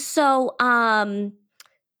 And so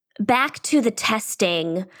back to the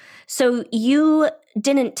testing. So you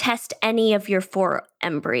didn't test any of your 4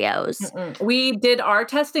 embryos. We did our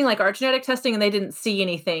testing, like our genetic testing, and they didn't see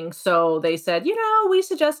anything. So they said, we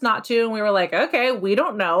suggest not to. And we were like, okay, we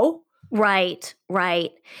don't know. Right,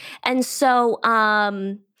 right. And so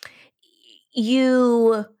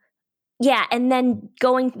you yeah, and then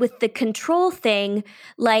going with the control thing,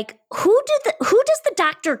 like who does the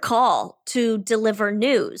doctor call to deliver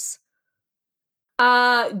news?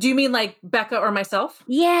 Do you mean like Becca or myself?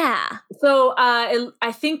 Yeah. So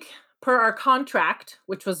I think per our contract,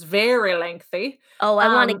 which was very lengthy, Oh, I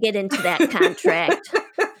wanna um, get into that contract.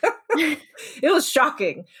 it was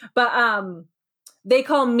shocking. But they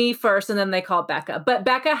call me first and then they call Becca. But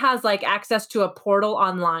Becca has like access to a portal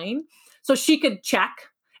online. So she could check.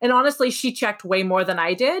 And honestly, she checked way more than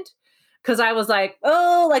I did. Cause I was like,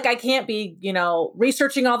 oh, like I can't be,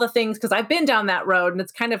 researching all the things because I've been down that road and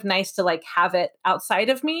it's kind of nice to like have it outside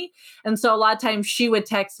of me. And so a lot of times she would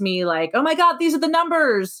text me like, oh my God, these are the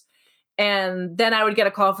numbers. And then I would get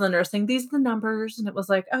a call from the nurse saying, these are the numbers. And it was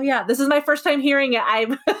like, oh yeah, this is my first time hearing it.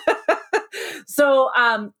 I'm so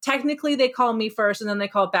technically they call me first and then they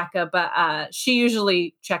call Becca, but she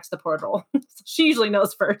usually checks the portal. She usually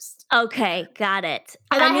knows first. Okay, got it.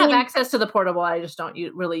 And I I have mean, access to the portal, I just don't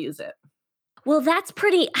really use it. well, that's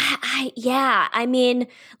pretty yeah, I mean,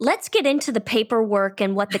 let's get into the paperwork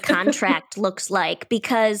and what the contract looks like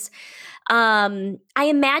because I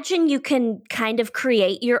imagine you can kind of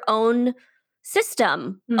create your own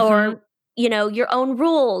system Hmm. or, your own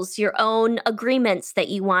rules, your own agreements that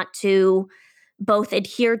you want to both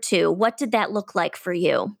adhere to. What did that look like for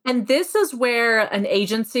you? And this is where an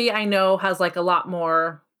agency I know has like a lot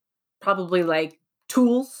more probably like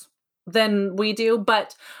tools than we do,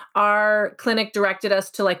 but our clinic directed us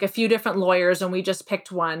to like a few different lawyers and we just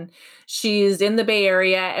picked one. She's in the Bay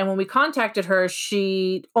Area and when we contacted her,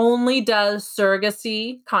 she only does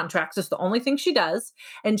surrogacy contracts. It's the only thing she does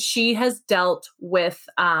and she has dealt with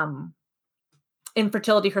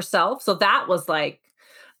infertility herself. So that was like,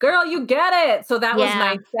 girl, you get it. So that was Yeah.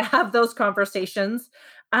 nice to have those conversations.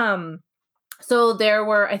 Um so there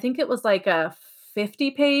were, I think it was like a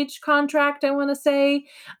 50-page contract, I want to say,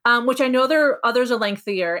 which I know there are others are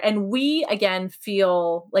lengthier. And we, again,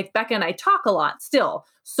 feel like Becca and I talk a lot still.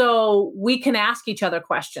 So we can ask each other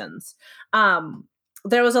questions.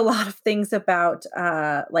 There was a lot of things about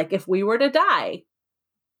like if we were to die,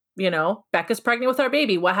 Becca's pregnant with our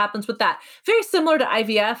baby. What happens with that? Very similar to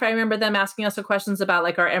IVF. I remember them asking us questions about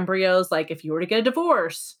like our embryos, like if you were to get a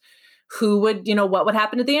divorce, what would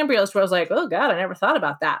happen to the embryos? Where I was like, oh God, I never thought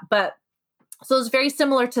about that. But so it's very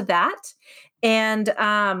similar to that. And,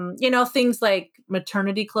 things like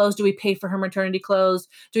maternity clothes. Do we pay for her maternity clothes?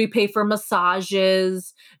 Do we pay for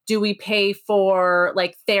massages? Do we pay for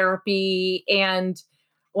like therapy? And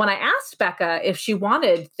when I asked Becca if she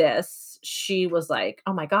wanted this, she was like,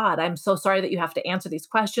 oh my God, I'm so sorry that you have to answer these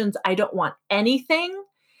questions. I don't want anything.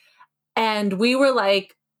 And we were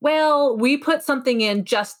like, well, we put something in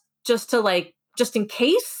just in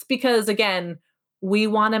case, because again, we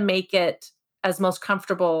want to make it as most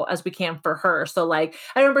comfortable as we can for her. So like,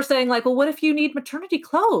 I remember saying like, well, what if you need maternity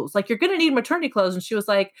clothes? Like you're going to need maternity clothes. And she was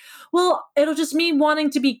like, well, it'll just mean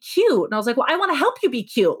wanting to be cute. And I was like, well, I want to help you be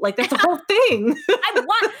cute. Like that's the whole thing.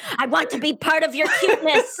 I want to be part of your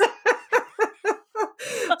cuteness.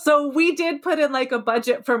 So we did put in like a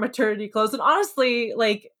budget for maternity clothes. And honestly,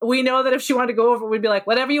 like we know that if she wanted to go over, we'd be like,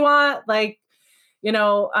 whatever you want. Like,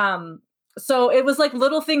 so it was like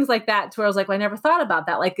little things like that to where I was like, well, I never thought about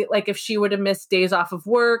that. Like if she were to miss days off of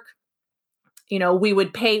work, we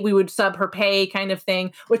would sub her pay kind of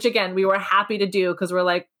thing, which again, we were happy to do because we're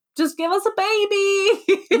like, just give us a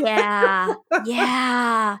baby. Yeah.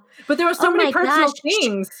 Yeah. But there were so many personal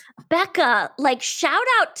things. Becca, like shout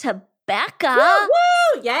out to Becca. Woo,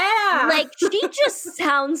 woo, yeah. Like she just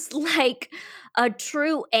sounds like a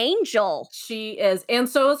true angel. She is. And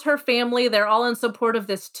so is her family. They're all in support of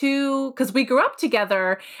this too, because we grew up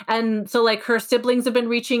together. And so like her siblings have been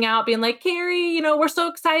reaching out, being like, Carrie, we're so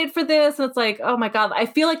excited for this. And it's like, oh my God, I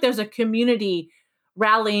feel like there's a community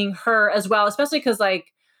rallying her as well, especially because like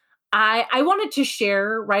I wanted to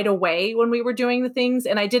share right away when we were doing the things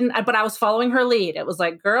and I didn't, but I was following her lead. It was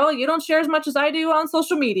like, girl, you don't share as much as I do on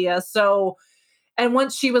social media. So, and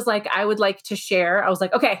once she was like, I would like to share, I was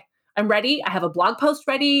like, okay, I'm ready. I have a blog post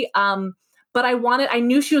ready. But I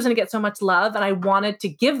knew she was going to get so much love and I wanted to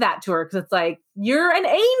give that to her because it's like, you're an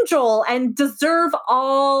angel and deserve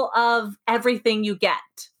all of everything you get.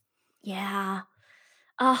 Yeah.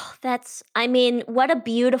 Oh, what a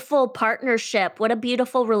beautiful partnership. What a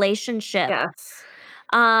beautiful relationship. Yes.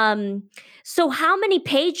 So how many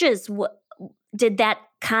pages did that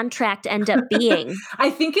contract end up being?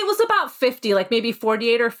 I think it was about 50, like maybe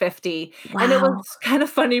 48 or 50. Wow. And it was kind of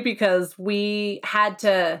funny because we had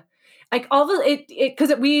to like all the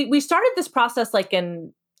because we started this process like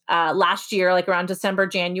in last year, like around December,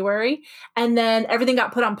 January, and then everything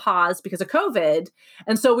got put on pause because of COVID.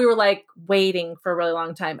 And so we were like waiting for a really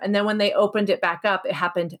long time. And then when they opened it back up, it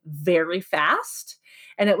happened very fast.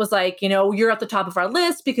 And it was like, you're at the top of our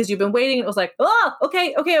list because you've been waiting. It was like, oh,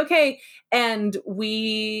 okay. And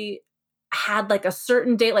we had like a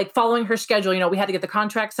certain date, like following her schedule, we had to get the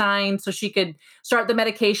contract signed so she could start the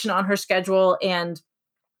medication on her schedule. And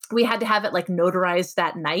we had to have it like notarized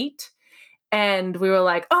that night. And we were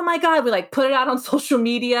like, oh my God, we like put it out on social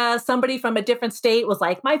media. Somebody from a different state was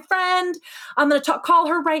like, my friend, I'm going to call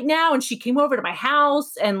her right now. And she came over to my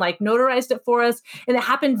house and like notarized it for us. And it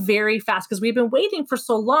happened very fast because we've been waiting for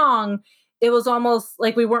so long. It was almost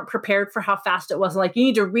like we weren't prepared for how fast it was. Like, you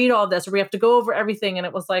need to read all this or we have to go over everything. And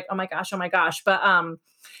it was like, oh my gosh. But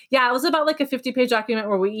yeah, it was about like a 50-page document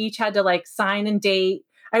where we each had to like sign and date.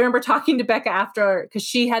 I remember talking to Becca after because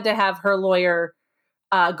she had to have her lawyer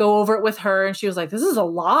go over it with her. And she was like, this is a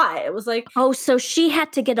lot. It was like, oh, so she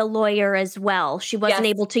had to get a lawyer as well. She wasn't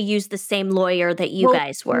able to use the same lawyer that you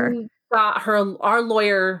guys were. Our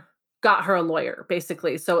lawyer got her a lawyer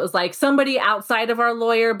basically. So it was like somebody outside of our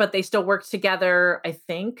lawyer, but they still worked together. I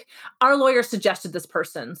think our lawyer suggested this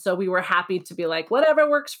person. So we were happy to be like, whatever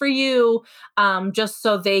works for you. Just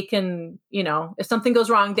so they can, if something goes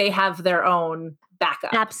wrong, they have their own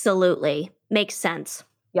backup. Absolutely. Makes sense.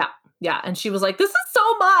 Yeah. And she was like, this is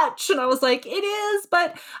so much. And I was like, it is,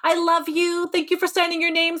 but I love you. Thank you for signing your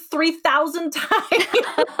name 3,000 times.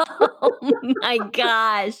 Oh my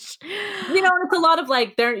gosh. And it's a lot of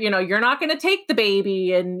like, you're not going to take the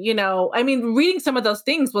baby. And, reading some of those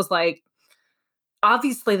things was like,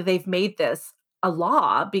 obviously they've made this a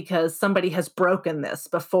law because somebody has broken this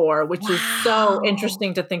before, which is so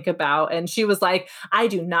interesting to think about. And she was like, I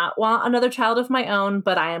do not want another child of my own,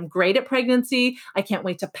 but I am great at pregnancy. I can't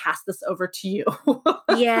wait to pass this over to you.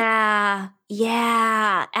 Yeah,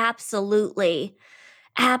 absolutely.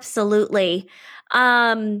 Absolutely.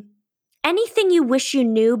 Anything you wish you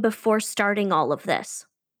knew before starting all of this?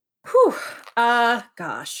 Whew.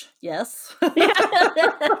 Gosh, yes. Let me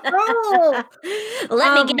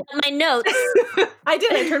get out my notes. I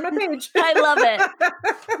did. I turned my page. I love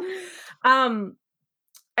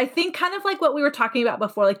it. I think kind of like what we were talking about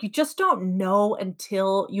before, like you just don't know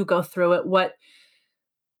until you go through it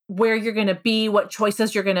where you're going to be, what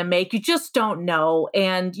choices you're going to make. You just don't know.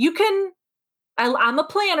 And you can I'm a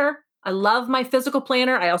planner. I love my physical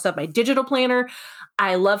planner. I also have my digital planner.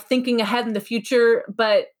 I love thinking ahead in the future,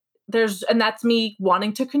 but that's me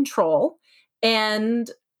wanting to control. And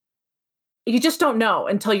you just don't know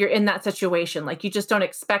until you're in that situation. Like you just don't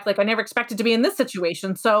expect, like I never expected to be in this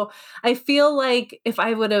situation. So I feel like if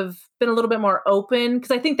I would have been a little bit more open, because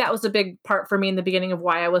I think that was a big part for me in the beginning of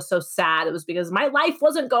why I was so sad. It was because my life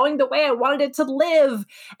wasn't going the way I wanted it to live.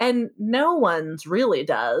 And no one's really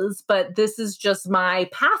does. But this is just my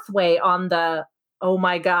pathway on oh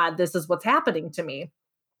my God, this is what's happening to me.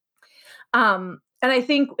 And I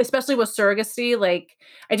think especially with surrogacy, like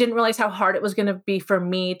I didn't realize how hard it was going to be for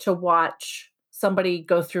me to watch somebody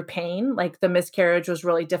go through pain. Like the miscarriage was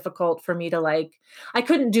really difficult for me to I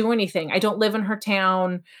couldn't do anything. I don't live in her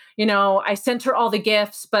town. I sent her all the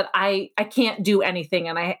gifts, but I can't do anything.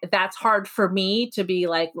 And that's hard for me to be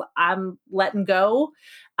like, I'm letting go.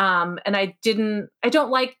 And I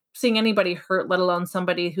don't like seeing anybody hurt, let alone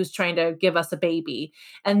somebody who's trying to give us a baby.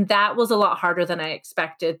 And that was a lot harder than I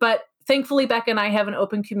expected. But thankfully, Becca and I have an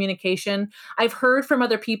open communication. I've heard from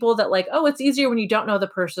other people that oh, it's easier when you don't know the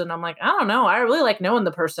person. I'm like, I don't know. I really like knowing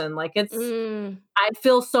the person. I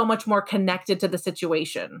feel so much more connected to the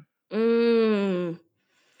situation.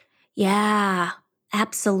 Yeah,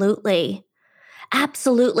 absolutely.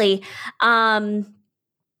 Absolutely. Do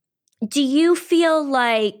you feel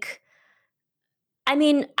like,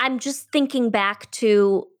 I'm just thinking back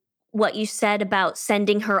to what you said about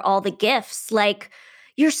sending her all the gifts. Like,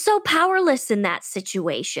 you're so powerless in that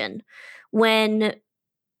situation when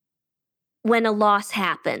a loss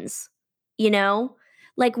happens, you know?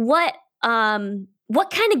 Like what kind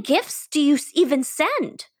of gifts do you even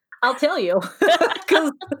send? I'll tell you,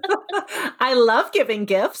 because I love giving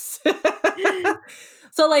gifts.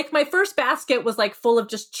 So my first basket was full of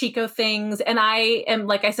just Chico things. And I am,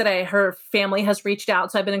 like I said, her family has reached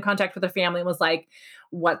out. So I've been in contact with her family and was like,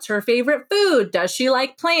 what's her favorite food? Does she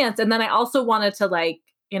like plants? And then I also wanted to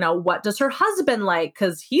what does her husband like?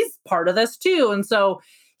 Cause he's part of this too. And so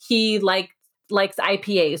he likes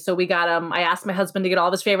IPAs. So I asked my husband to get all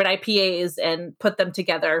of his favorite IPAs and put them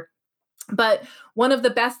together. But one of the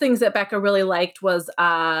best things that Becca really liked was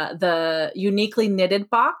the Uniquely Knitted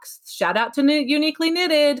box. Shout out to Uniquely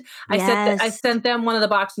Knitted. Yes. I sent them one of the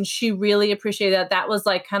box, and she really appreciated that. That was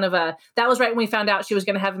that was right when we found out she was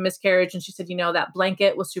going to have a miscarriage. And she said, that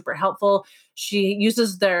blanket was super helpful. She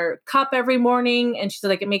uses their cup every morning. And she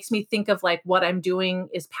said, it makes me think of what I'm doing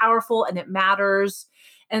is powerful and it matters.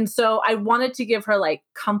 And so I wanted to give her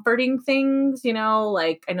comforting things, I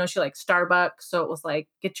know she likes Starbucks. So it was I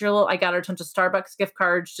got her a bunch of Starbucks gift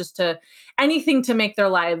cards, anything to make their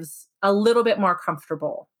lives a little bit more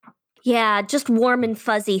comfortable. Yeah, just warm and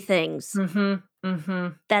fuzzy things. Mm-hmm. Mm-hmm.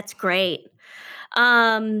 That's great.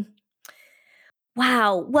 Wow.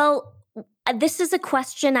 Well, this is a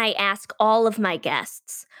question I ask all of my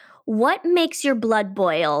guests. What makes your blood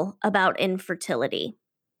boil about infertility?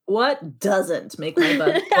 What doesn't make my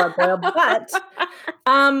blood boil? But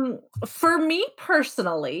for me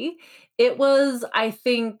personally, it was, I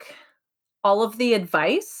think, all of the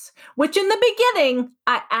advice, which in the beginning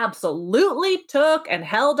I absolutely took and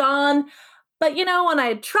held on. But when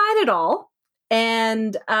I tried it all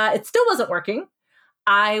and it still wasn't working,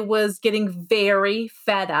 I was getting very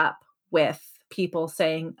fed up with people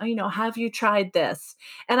saying, oh, have you tried this?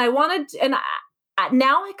 And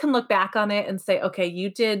now I can look back on it and say, okay,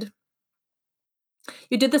 you did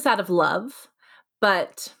this out of love,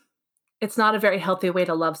 but it's not a very healthy way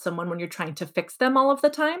to love someone when you're trying to fix them all of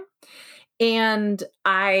the time. And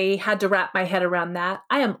I had to wrap my head around that.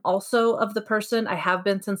 I am also of the person, I have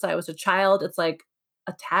been since I was a child. It's like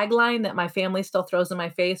a tagline that my family still throws in my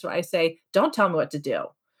face where I say, don't tell me what to do.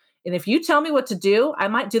 And if you tell me what to do, I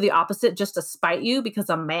might do the opposite just to spite you because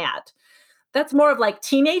I'm mad. That's more of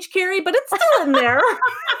teenage Carrie, but it's still in there.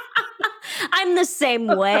 I'm the same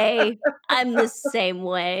way.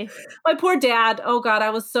 My poor dad. Oh God,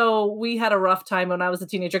 we had a rough time when I was a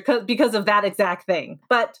teenager because of that exact thing,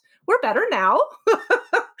 but we're better now.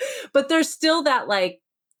 But there's still that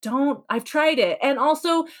I've tried it. And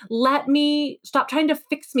also let me stop trying to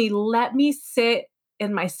fix me. Let me sit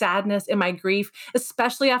in my sadness, in my grief,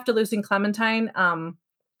 especially after losing Clementine.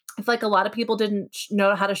 I feel like a lot of people didn't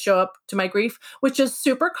know how to show up to my grief, which is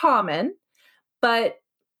super common. But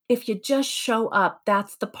if you just show up,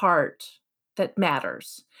 that's the part that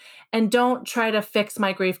matters. And don't try to fix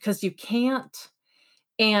my grief because you can't.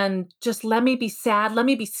 And just let me be sad. Let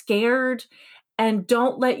me be scared. And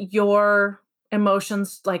don't let your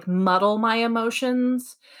emotions, like muddle my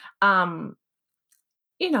emotions, um,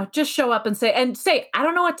 just show up and say, I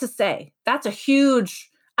don't know what to say. That's a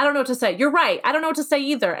huge, I don't know what to say. You're right. I don't know what to say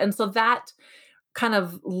either. And so that kind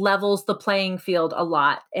of levels the playing field a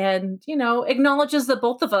lot and, acknowledges that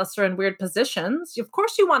both of us are in weird positions. Of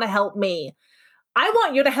course, you want to help me. I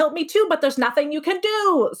want you to help me too, but there's nothing you can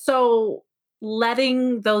do. So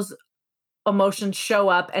letting those emotions show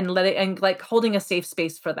up and like holding a safe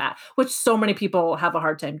space for that, which so many people have a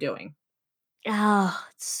hard time doing. Oh,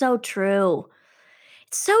 it's so true.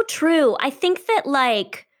 It's so true. I think that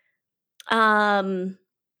um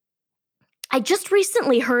I just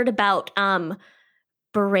recently heard about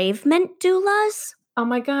bereavement doulas. Oh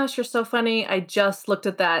my gosh, you're so funny. I just looked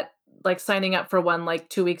at that, like signing up for one like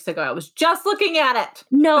 2 weeks ago. I was just looking at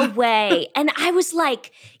No it. way. And I was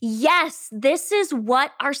like, yes, this is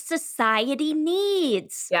what our society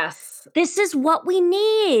needs. Yes. This is what we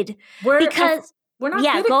need. We're I f Because, we're not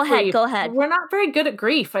yeah, good at go ahead. grief. Go ahead. We're not very good at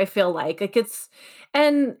grief, I feel like. It's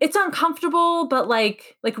uncomfortable, but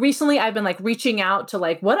like recently I've been like reaching out to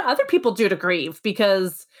like what do other people do to grieve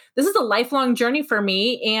because this is a lifelong journey for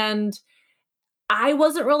me and I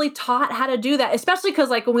wasn't really taught how to do that, especially because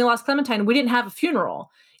like when we lost Clementine, we didn't have a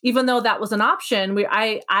funeral. Even though that was an option,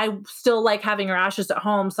 I still like having her ashes at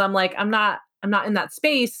home. So I'm like, I'm not in that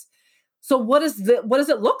space. So what does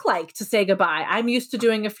it look like to say goodbye? I'm used to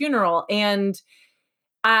doing a funeral and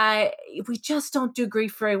I we just don't do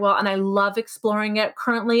grief very well. And I love exploring it.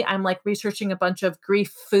 Currently, I'm like researching a bunch of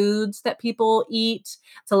grief foods that people eat.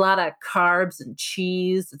 It's a lot of carbs and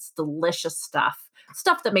cheese. It's delicious stuff.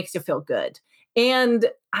 Stuff that makes you feel good. And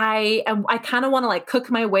I kind of want to like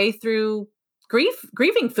cook my way through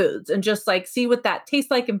grieving foods and just like see what that tastes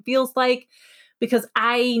like and feels like because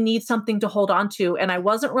I need something to hold on to and I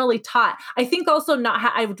wasn't really taught. I think also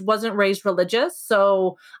I wasn't raised religious,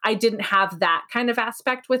 so I didn't have that kind of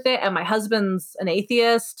aspect with it and my husband's an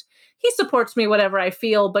atheist. He supports me whatever I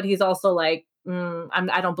feel, but he's also like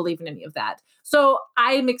I don't believe in any of that. So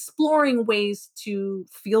I'm exploring ways to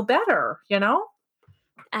feel better.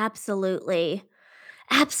 Absolutely.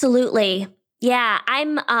 Absolutely. Yeah,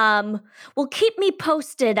 well, keep me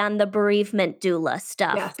posted on the bereavement doula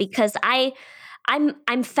stuff Yes. because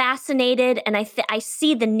I'm fascinated and I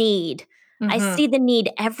see the need. I Mhm. see the need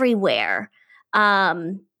everywhere.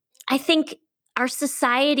 Um I think our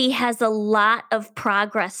society has a lot of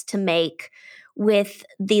progress to make with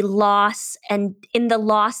the loss and in the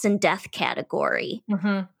loss and death category,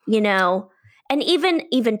 Mhm. you know. And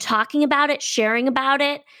even talking about it, sharing about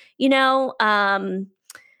it, you know, and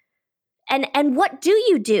what do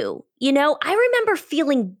you do? I remember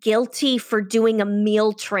feeling guilty for doing a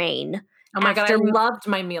meal train Oh my god, I after loved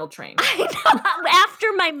my meal train. I know,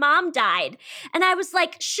 after my mom died. And I was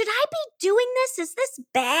like, should I be doing this? Is this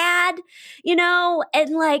bad?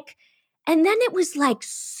 And then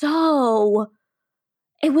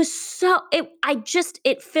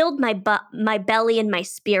it filled my belly and my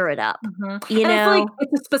spirit up, Mhm. you And I feel like know?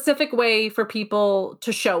 it's a specific way for people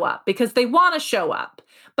to show up because they wanna show up,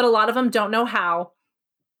 but a lot of them don't know how,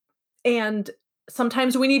 and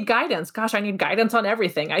sometimes we need guidance. Gosh, I need guidance on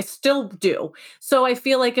everything. I still do. So I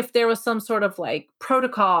feel like if there was some sort of like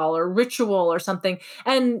protocol or ritual or something,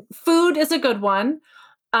 and food is a good one,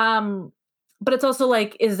 um, but it's also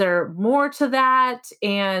like, is there more to that?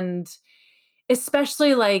 And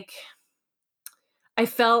especially like I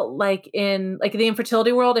felt like in like the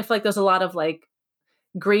infertility world, I feel like there's a lot of like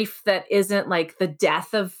grief that isn't like the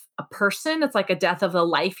death of a person. It's like a death of a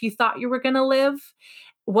life you thought you were going to live.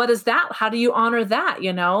 What is that? How do you honor that?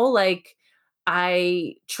 Like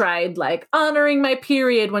I tried like honoring my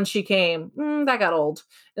period when she came. That got old.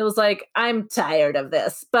 It was like, I'm tired of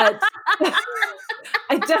this, but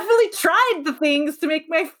I definitely tried the things to make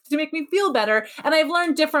me feel better. And I've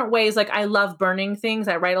learned different ways. Like I love burning things.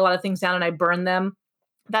 I write a lot of things down and I burn them.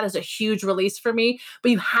 That is a huge release for me,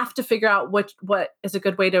 but you have to figure out what is a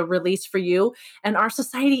good way to release for you. And our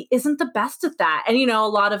society isn't the best at that. And a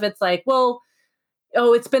lot of it's like, well,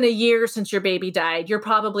 oh, it's been a year since your baby died. You're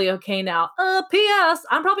probably okay now. P.S.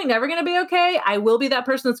 I'm probably never going to be okay. I will be that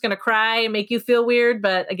person that's going to cry and make you feel weird.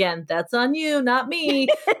 But again, that's on you, not me.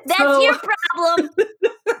 That's So your problem.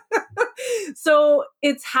 so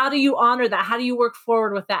it's how do you honor that? How do you work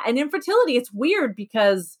forward with that? And infertility, it's weird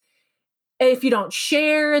because if you don't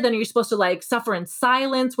share, then you're supposed to like suffer in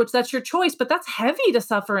silence, which that's your choice, but that's heavy to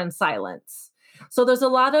suffer in silence. So there's a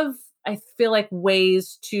lot of, I feel like,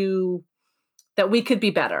 ways to that we could be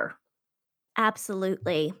better.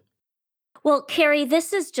 Absolutely. Well, Carrie,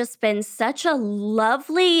 this has just been such a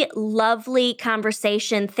lovely, lovely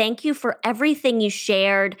conversation. Thank you for everything you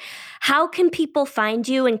shared. How can people find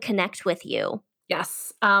you and connect with you?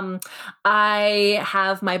 Yes. I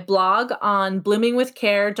have my blog on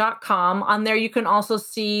bloomingwithcare.com. On there, you can also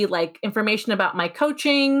see like information about my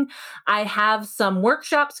coaching. I have some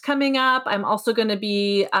workshops coming up. I'm also going to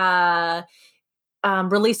be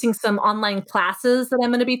releasing some online classes that I'm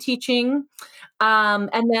going to be teaching.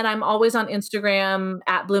 And then I'm always on Instagram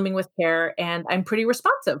at Blooming with Care, and I'm pretty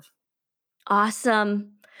responsive.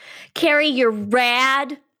 Awesome. Carrie, you're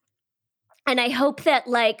rad. And I hope that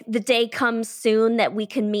like the day comes soon that we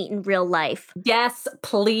can meet in real life. Yes,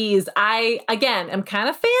 please. I, again, am kind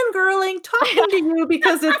of fangirling talking to you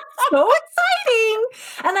because it's so exciting.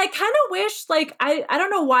 And I kind of wish, like, I don't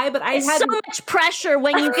know why, but I It's had so much pressure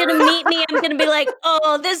when you're going to meet me. I'm going to be like,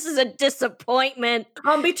 oh, this is a disappointment.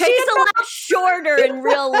 I'll be She's a lot shorter in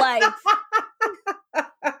real life.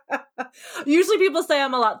 Usually people say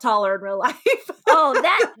I'm a lot taller in real life. Oh,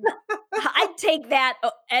 I'd take that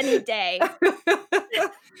any day.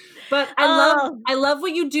 But I love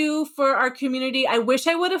what you do for our community. I wish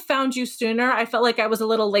I would have found you sooner. I felt like I was a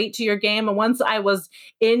little late to your game. And once I was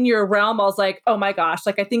in your realm, I was like, oh my gosh.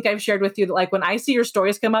 Like I think I've shared with you that like when I see your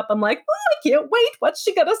stories come up, I'm like, oh, I can't wait. What's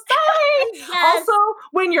she gonna say? Yes. Also,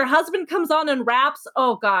 when your husband comes on and raps,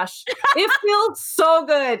 oh gosh, it feels so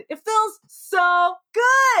good. It feels so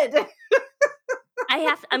good.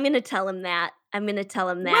 I'm going to tell him that. I'm going to tell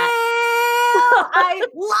him that. Well, I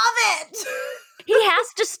love it. He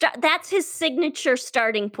has to start. That's his signature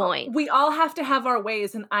starting point. We all have to have our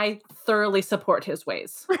ways, and I thoroughly support his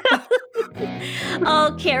ways.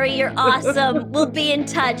 Oh, Carrie, you're awesome. We'll be in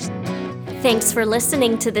touch. Thanks for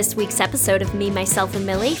listening to this week's episode of Me, Myself, and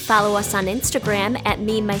Millie. Follow us on Instagram at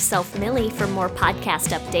Me, Myself, Millie for more podcast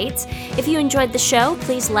updates. If you enjoyed the show,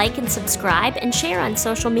 please like and subscribe and share on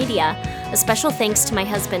social media. A special thanks to my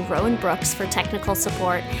husband, Rowan Brooks, for technical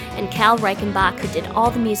support, and Cal Reichenbach, who did all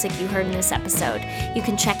the music you heard in this episode. You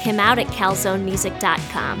can check him out at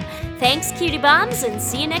calzonemusic.com. Thanks, cutie bombs, and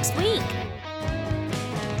see you next week.